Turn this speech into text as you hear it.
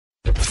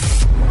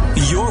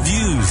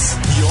This,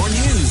 your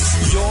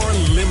news, your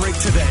Limerick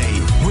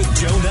Today with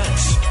Joe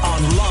Nash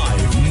on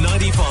Live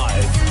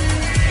 95.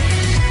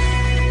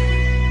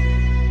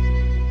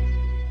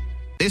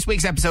 This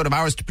week's episode of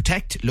Hours to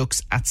Protect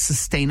looks at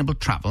sustainable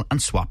travel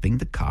and swapping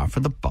the car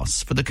for the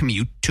bus for the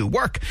commute to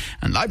work.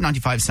 And Live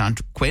 95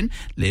 Sandra Quinn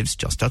lives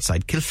just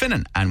outside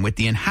Kilfinnan, and with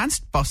the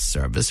enhanced bus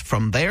service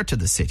from there to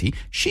the city,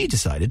 she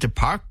decided to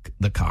park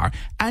the car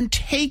and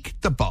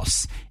take the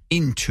bus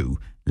into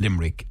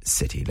Limerick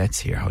City. Let's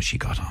hear how she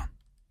got on.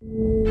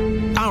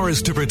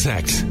 Hours to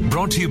Protect,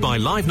 brought to you by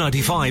Live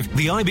 95,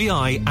 the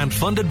IBI, and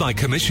funded by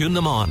Commission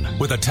Naman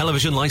with a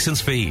television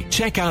licence fee.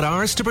 Check out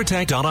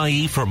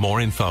hourstoprotect.ie for more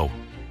info.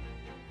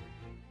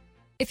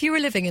 If you are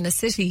living in a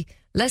city,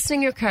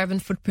 lessening your carbon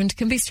footprint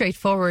can be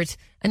straightforward,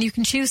 and you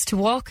can choose to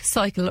walk,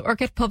 cycle or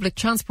get public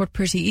transport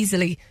pretty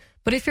easily.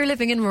 But if you're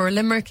living in rural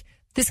Limerick,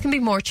 this can be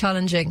more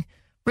challenging.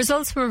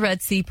 Results from a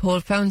Red C poll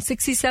found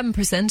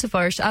 67% of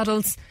Irish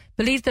adults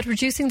believe that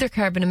reducing their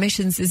carbon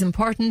emissions is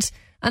important,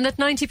 and that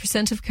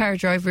 90% of car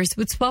drivers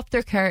would swap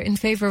their car in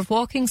favour of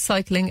walking,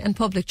 cycling and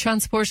public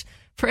transport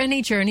for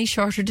any journey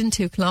shorter than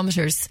 2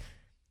 kilometres.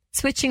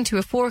 Switching to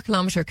a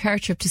 4-kilometre car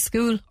trip to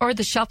school or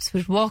the shops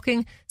with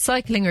walking,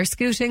 cycling or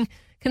scooting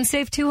can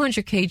save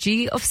 200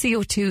 kg of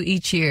CO2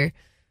 each year.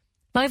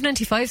 Live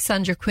 95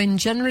 Sandra Quinn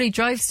generally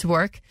drives to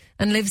work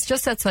and lives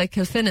just outside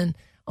Kilfinnan,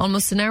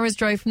 almost an hour's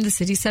drive from the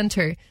city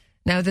centre.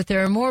 Now that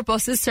there are more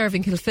buses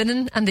serving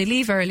Kilfinnan and they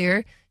leave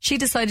earlier, she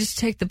decided to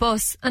take the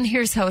bus, and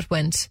here's how it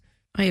went.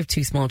 I have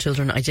 2 small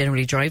children. I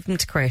generally drive them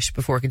to creche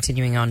before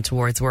continuing on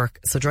towards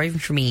work, so driving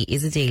for me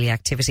is a daily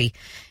activity,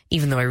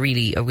 even though I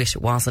wish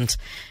it wasn't.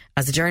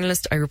 As a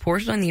journalist, I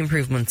reported on the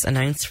improvements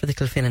announced for the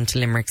Kilfinnan to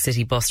Limerick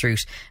City bus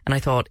route, and I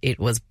thought it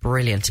was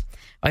brilliant.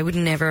 I would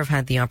never have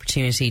had the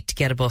opportunity to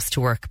get a bus to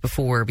work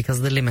before because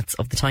of the limits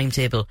of the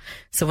timetable,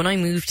 so when I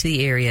moved to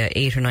the area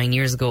 8 or 9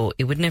 years ago,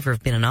 it would never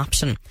have been an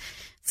option.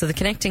 So the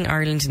Connecting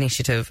Ireland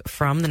initiative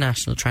from the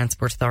National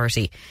Transport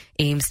Authority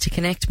aims to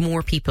connect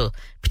more people,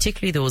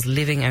 particularly those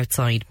living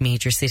outside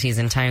major cities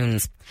and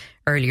towns.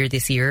 Earlier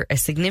this year, a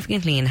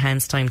significantly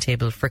enhanced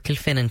timetable for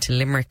Kilfinnan to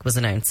Limerick was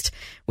announced,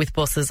 with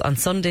buses on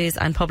Sundays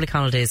and public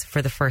holidays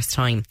for the first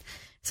time.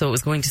 So it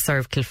was going to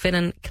serve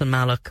Kilfinnan,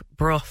 Kilmallock,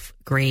 Bruff,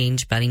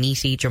 Grange,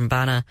 Ballyneety,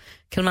 Drumbanna,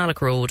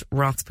 Kilmallock Road,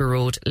 Roxburgh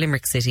Road,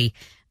 Limerick City,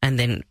 and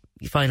then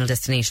final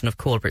destination of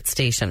Colbert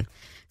Station.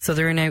 So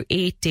there are now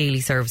 8 daily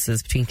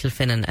services between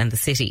Kilfinnan and the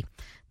city.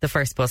 The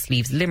first bus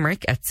leaves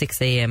Limerick at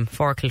 6 a.m.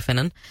 for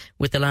Kilfinnan,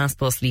 with the last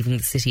bus leaving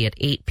the city at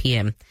 8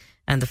 p.m.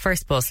 And the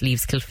first bus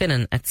leaves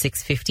Kilfinnan at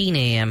 6:15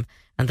 a.m.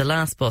 and the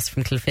last bus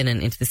from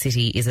Kilfinnan into the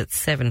city is at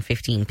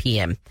 7:15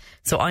 p.m.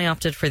 So I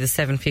opted for the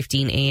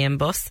 7:15 a.m.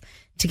 bus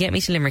to get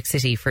me to Limerick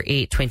City for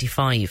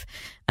 8:25,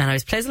 and I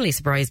was pleasantly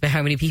surprised by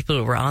how many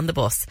people were on the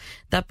bus.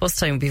 That bus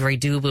time would be very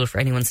doable for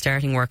anyone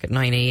starting work at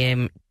 9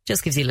 a.m.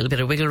 Just gives you a little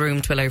bit of wiggle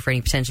room to allow for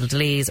any potential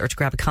delays or to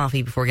grab a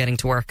coffee before getting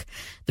to work.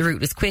 The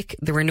route was quick,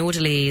 there were no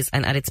delays,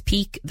 and at its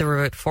peak there were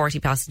about 40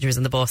 passengers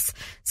in the bus,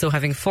 so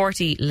having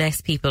 40 less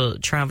people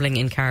travelling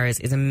in cars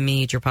is a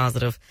major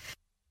positive.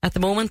 At the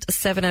moment,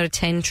 7 out of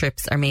 10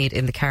 trips are made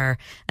in the car,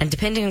 and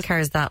depending on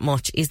cars that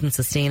much isn't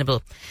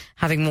sustainable.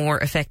 Having more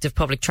effective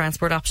public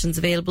transport options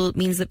available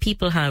means that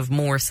people have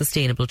more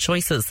sustainable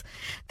choices.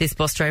 This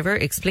bus driver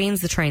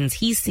explains the trends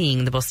he's seeing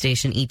in the bus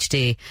station each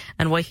day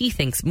and why he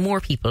thinks more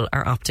people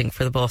are opting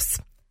for the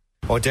bus.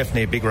 Oh,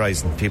 definitely a big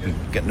rise in people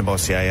getting the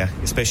bus, yeah.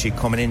 Especially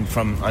coming in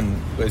from,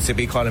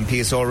 we call them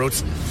PSO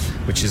routes,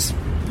 which is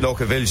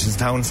local villages and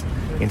towns,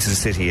 into the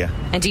city, yeah.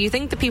 And do you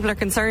think that people are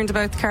concerned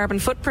about the carbon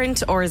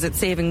footprint, or is it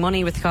saving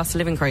money with the cost of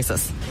living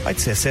crisis? I'd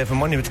say saving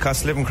money with the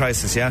cost of living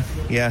crisis, yeah.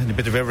 Yeah, a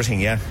bit of everything,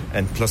 yeah.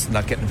 And plus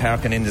not getting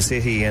parking in the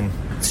city, and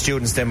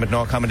students then with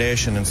no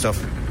accommodation and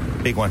stuff.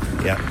 Big one,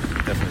 yeah,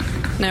 definitely.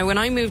 Now, when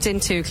I moved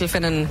into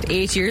Kilfinnan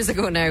 8 years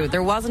ago now,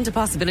 there wasn't a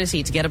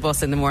possibility to get a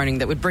bus in the morning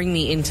that would bring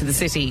me into the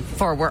city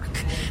for work.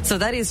 So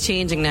that is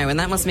changing now, and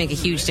that must make a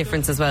huge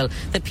difference as well,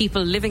 that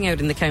people living out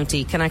in the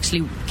county can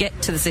actually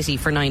get to the city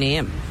for 9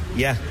 a.m.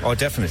 Yeah, oh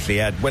definitely,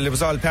 yeah. Well, it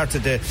was all part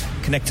of the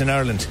Connecting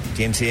Ireland,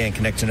 the MTA and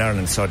Connecting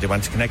Ireland, so they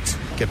want to connect,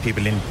 get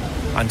people in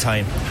on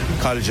time.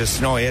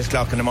 Colleges, 8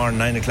 o'clock in the morning,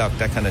 9 o'clock,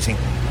 that kind of thing.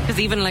 Because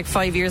even like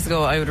 5 years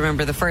ago, I would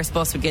remember the first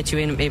bus would get you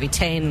in at maybe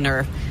 10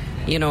 or...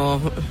 you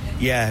know.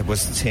 Yeah, it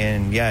was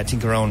 10, I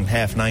think around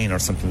 9:30 or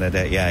something like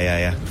that.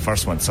 Yeah, the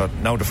first one. So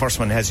now the first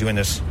one has you in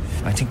it,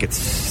 I think it's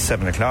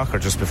 7 o'clock or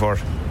just before.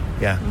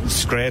 Yeah,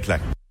 it's great,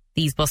 like.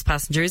 These bus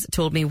passengers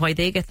told me why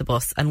they get the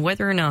bus and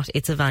whether or not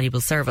it's a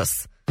valuable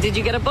service. Did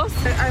you get a bus?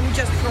 I'm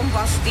just from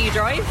bus. Do you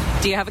drive?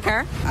 Do you have a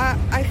car?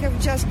 I have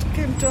just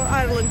come to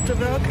Ireland to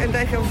work, and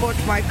I have bought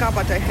my car,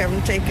 but I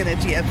haven't taken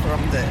it yet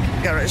from the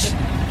garage.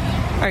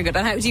 Very good.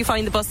 And how do you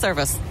find the bus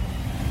service?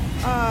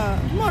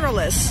 More or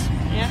less.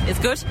 Yeah. It's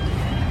good?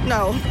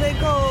 No, they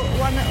go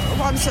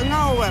once an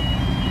hour,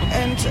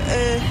 and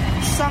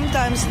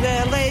sometimes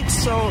they're late,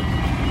 so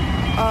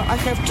I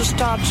have to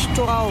start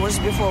 2 hours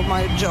before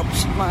my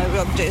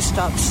work day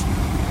starts.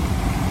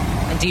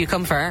 And do you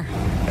come far?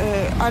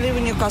 I live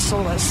in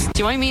Newcastle West. Do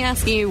you mind me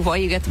asking you why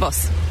you get the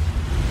bus?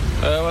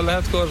 Well, I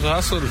have to go to the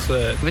hospital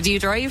today. But do you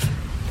drive?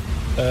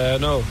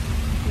 No.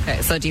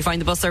 Okay, so do you find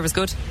the bus service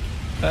good?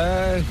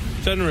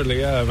 Generally,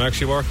 yeah. I'm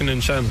actually working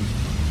in Shannon,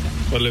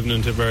 but living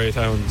in Tipperary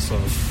town,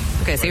 so...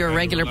 Okay, so you're a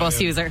regular bus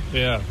user?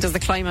 Yeah. Does the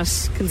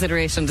climate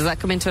consideration, does that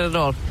come into it at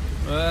all?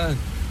 I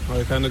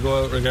kind of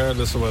go out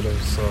regardless of weather,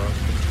 so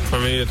for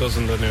me it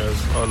doesn't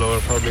anyways, although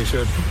it probably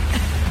should.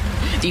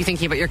 Do you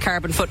think about your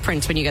carbon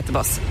footprint when you get the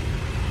bus?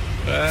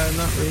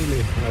 Not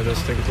really. I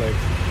just think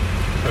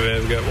I'll be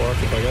able to get work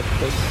if I get the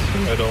bus.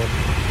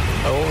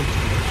 I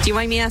won't. Do you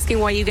mind me asking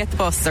why you get the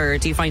bus, or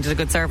do you find it a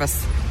good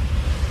service?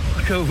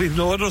 We've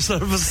no other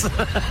service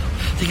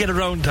to get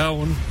around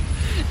town.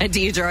 And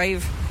do you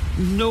drive?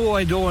 No,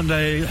 I don't.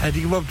 I had to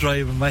give up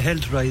driving. My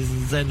health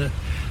reasons, and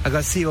I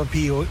got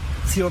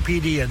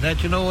COPD and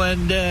that,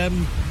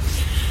 and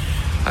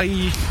I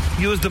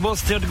use the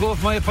bus there to go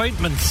for my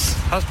appointments,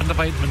 hospital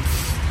appointments.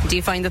 Do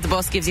you find that the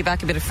bus gives you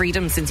back a bit of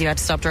freedom since you had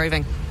to stop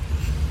driving?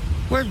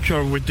 Well,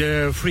 sure, with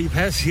the free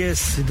pass,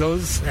 yes, it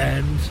does,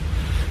 and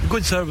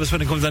good service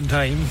when it comes on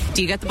time.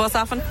 Do you get the bus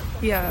often?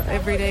 Yeah,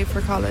 every day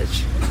for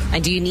college.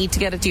 And do you need to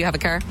get it? Do you have a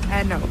car?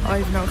 No, I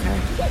have no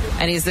car.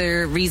 And is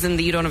there a reason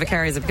that you don't have a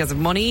car? Is it because of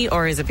money,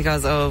 or is it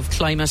because of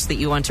climate that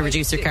you want to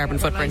reduce your carbon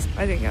footprint?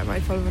 I didn't get my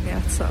full one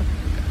yet, so...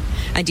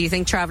 And do you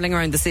think travelling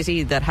around the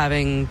city that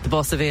having the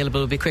bus available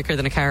will be quicker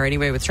than a car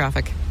anyway with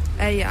traffic?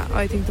 Yeah,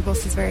 I think the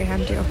bus is very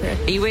handy up here.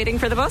 Are you waiting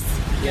for the bus?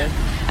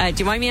 Yeah. Do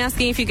you mind me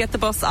asking if you get the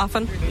bus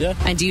often? Yeah.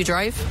 And do you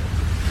drive?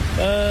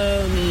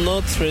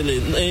 Not really.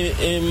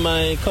 In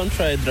my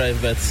country I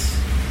drive, but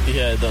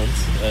here I don't.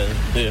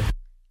 Yeah.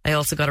 I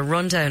also got a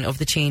rundown of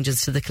the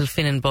changes to the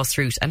Kilfinnan bus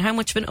route and how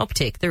much of an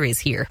uptake there is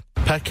here.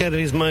 Pat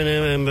Kennedy is my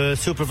name. I'm a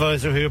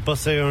supervisor here at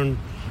Bus Éireann.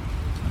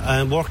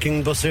 I'm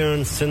working Bus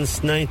Éireann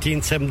since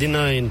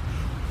 1979,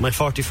 my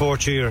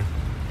 44th year.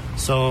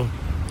 So,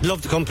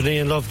 love the company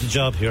and love the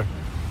job here.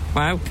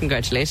 Wow,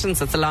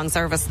 congratulations. It's a long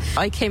service.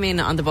 I came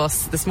in on the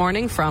bus this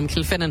morning from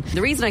Kilfinnan.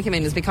 The reason I came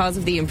in is because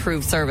of the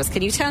improved service.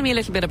 Can you tell me a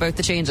little bit about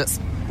the changes?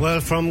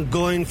 Well, from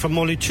going from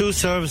only 2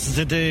 services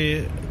a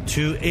day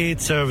to 8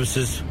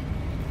 services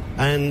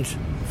and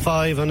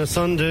 5 on a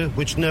Sunday,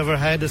 which never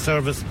had a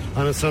service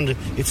on a Sunday.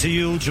 It's a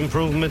huge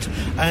improvement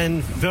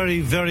and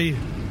very, very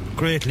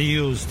greatly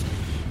used.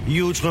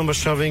 Huge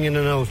numbers travelling in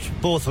and out,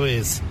 both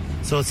ways.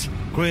 So it's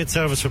great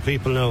service for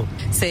people now.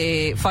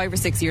 Say 5 or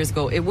 6 years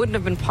ago, it wouldn't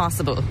have been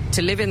possible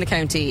to live in the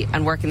county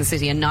and work in the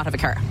city and not have a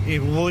car.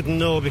 It wouldn't,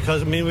 no,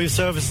 because we've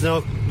services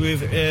now.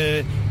 We've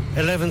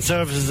 11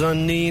 services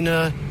on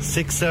Nina,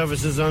 6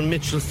 services on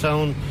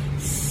Mitchelstown,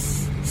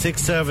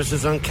 6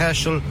 services on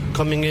Cashel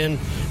coming in,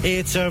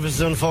 8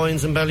 services on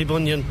Foynes and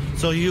Ballybunion.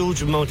 So a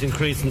huge amount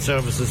increase in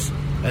services.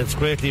 And it's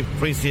greatly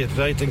appreciated,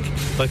 I think,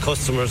 by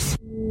customers.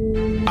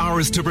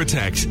 Hours to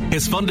Protect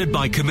is funded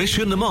by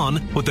Commission na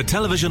Mon with the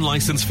television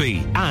licence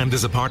fee and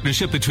is a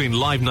partnership between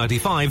Live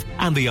 95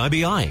 and the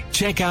IBI.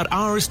 Check out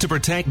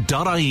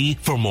hourstoprotect.ie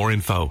for more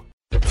info.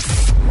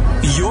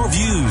 Your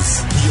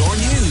views, your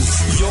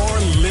news, your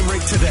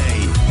Limerick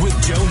today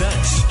with Joe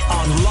Nash.